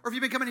church, or if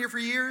you've been coming here for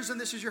years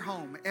and this is your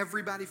home,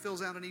 everybody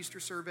fills out an Easter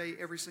survey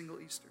every single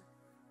Easter.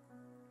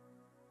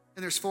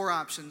 And there's 4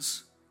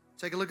 options.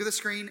 Take a look at the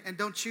screen and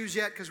don't choose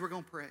yet because we're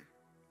going to pray.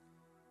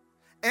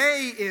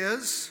 A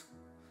is,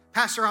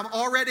 Pastor, I'm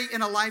already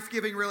in a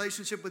life-giving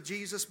relationship with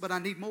Jesus, but I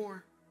need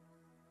more.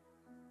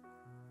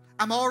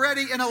 I'm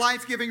already in a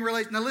life-giving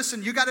relationship. Now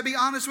listen, you got to be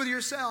honest with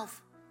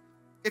yourself.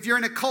 If you're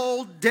in a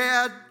cold,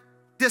 dead,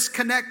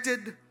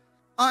 disconnected,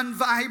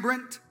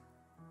 unvibrant,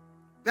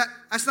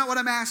 that's not what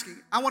I'm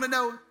asking. I want to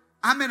know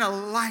I'm in a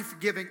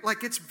life-giving,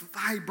 like it's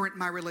vibrant,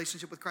 my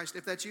relationship with Christ.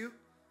 If that's you,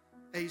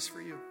 A's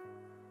for you.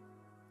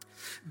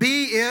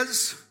 B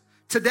is,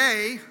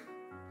 today,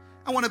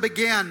 I want to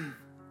begin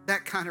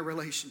that kind of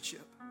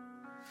relationship.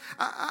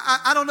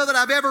 I don't know that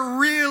I've ever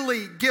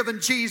really given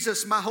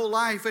Jesus my whole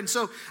life. And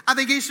so I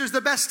think Easter's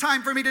the best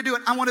time for me to do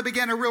it. I want to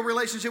begin a real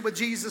relationship with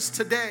Jesus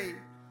today.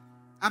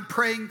 I'm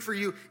praying for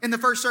you. In the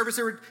first service,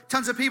 there were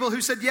tons of people who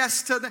said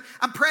yes to that.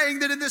 I'm praying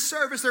that in this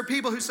service, there are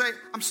people who say,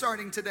 I'm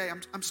starting today.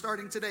 I'm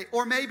starting today.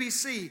 Or maybe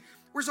C.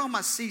 Where's all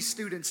my C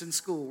students in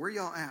school? Where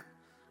y'all at?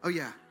 Oh,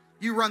 yeah.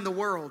 You run the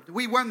world.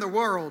 We run the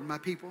world, my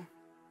people.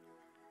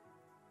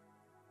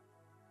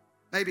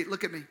 Maybe,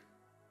 look at me.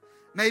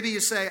 Maybe you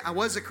say, I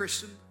was a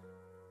Christian.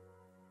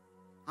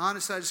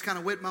 Honestly, I just kind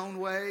of went my own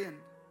way. And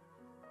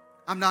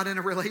I'm not in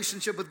a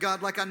relationship with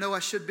God like I know I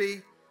should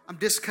be. I'm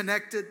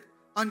disconnected,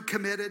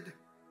 uncommitted.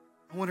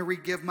 I want to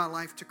re-give my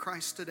life to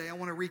Christ today. I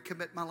want to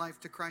recommit my life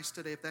to Christ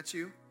today, if that's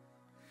you.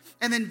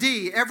 And then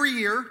D, every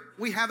year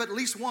we have at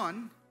least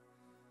one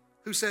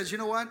who says, you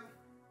know what?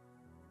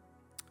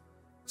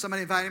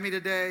 Somebody invited me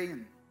today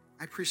and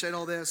I appreciate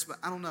all this, but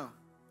I don't know.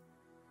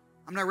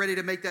 I'm not ready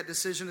to make that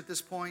decision at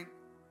this point,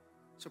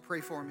 so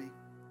pray for me.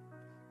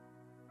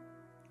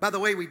 By the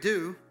way, we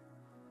do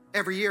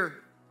every year.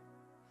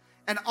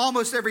 And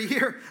almost every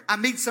year I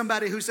meet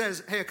somebody who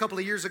says, hey, a couple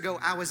of years ago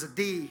I was a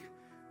D.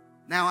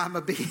 Now I'm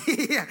a B.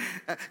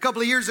 A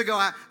couple of years ago,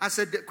 I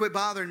said, quit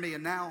bothering me.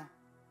 And now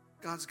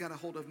God's got a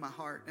hold of my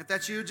heart. If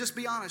that's you, just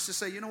be honest. Just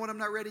say, you know what, I'm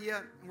not ready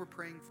yet. And we're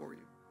praying for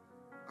you.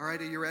 All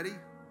right, are you ready?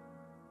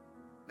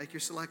 Make your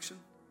selection.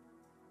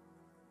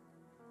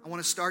 I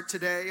want to start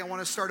today. I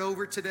want to start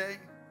over today.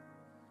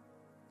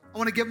 I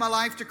want to give my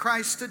life to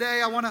Christ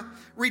today. I want to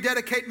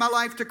rededicate my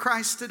life to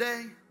Christ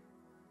today.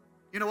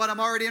 You know what?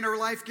 I'm already in a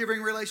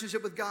life-giving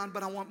relationship with God,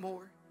 but I want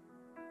more.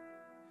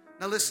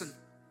 Now listen.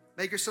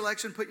 Make your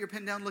selection, put your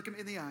pen down, look at me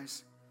in the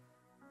eyes.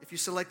 If you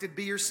selected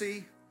B or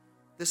C,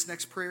 this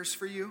next prayer is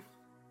for you.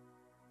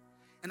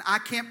 And I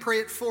can't pray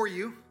it for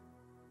you,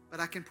 but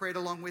I can pray it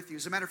along with you.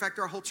 As a matter of fact,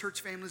 our whole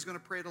church family is going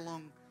to pray it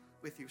along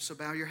with you. So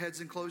bow your heads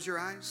and close your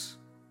eyes.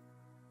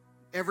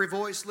 Every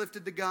voice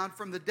lifted to God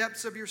from the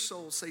depths of your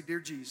soul, say,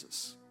 Dear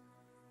Jesus,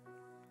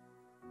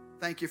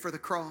 thank you for the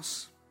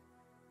cross.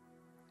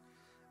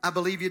 I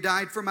believe you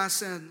died for my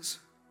sins.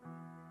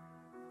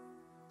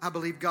 I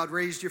believe God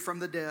raised you from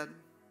the dead.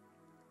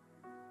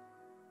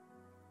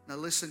 Now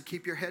listen,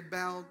 keep your head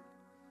bowed.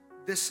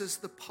 This is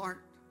the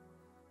part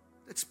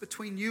that's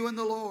between you and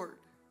the Lord.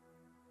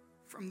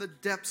 From the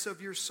depths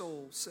of your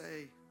soul,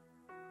 say,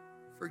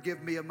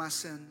 forgive me of my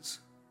sins.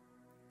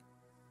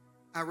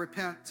 I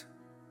repent.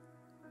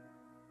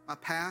 My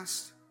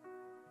past,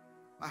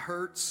 my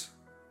hurts,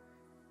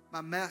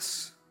 my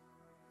mess,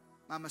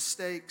 my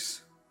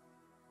mistakes,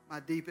 my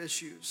deep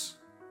issues.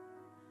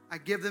 I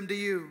give them to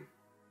you.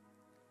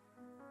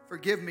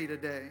 Forgive me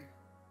today.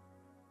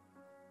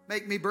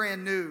 Make me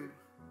brand new.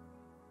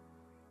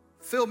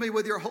 Fill me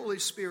with your Holy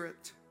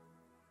Spirit.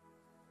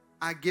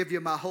 I give you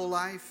my whole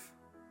life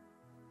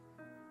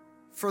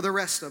for the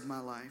rest of my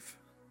life.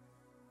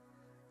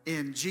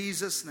 In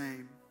Jesus'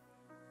 name.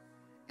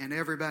 And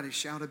everybody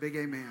shout a big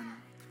amen.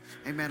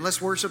 Amen. Let's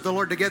worship the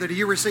Lord together. Do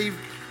you receive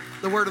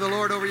the word of the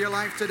Lord over your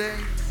life today?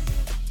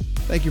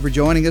 Thank you for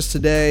joining us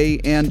today.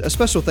 And a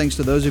special thanks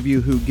to those of you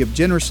who give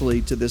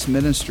generously to this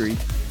ministry.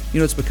 You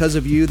know, it's because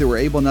of you that we're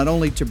able not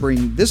only to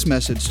bring this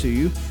message to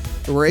you,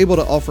 but we're able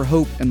to offer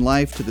hope and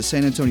life to the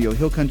San Antonio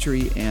Hill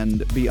Country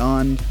and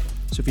beyond.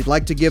 So if you'd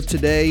like to give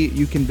today,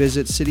 you can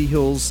visit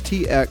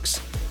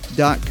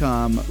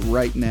cityhillstx.com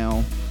right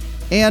now.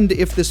 And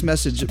if this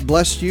message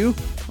blessed you,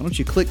 why don't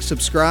you click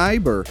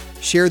subscribe or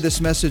share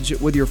this message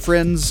with your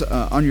friends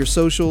on your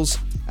socials.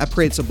 I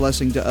pray it's a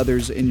blessing to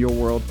others in your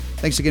world.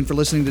 Thanks again for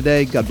listening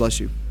today. God bless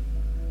you.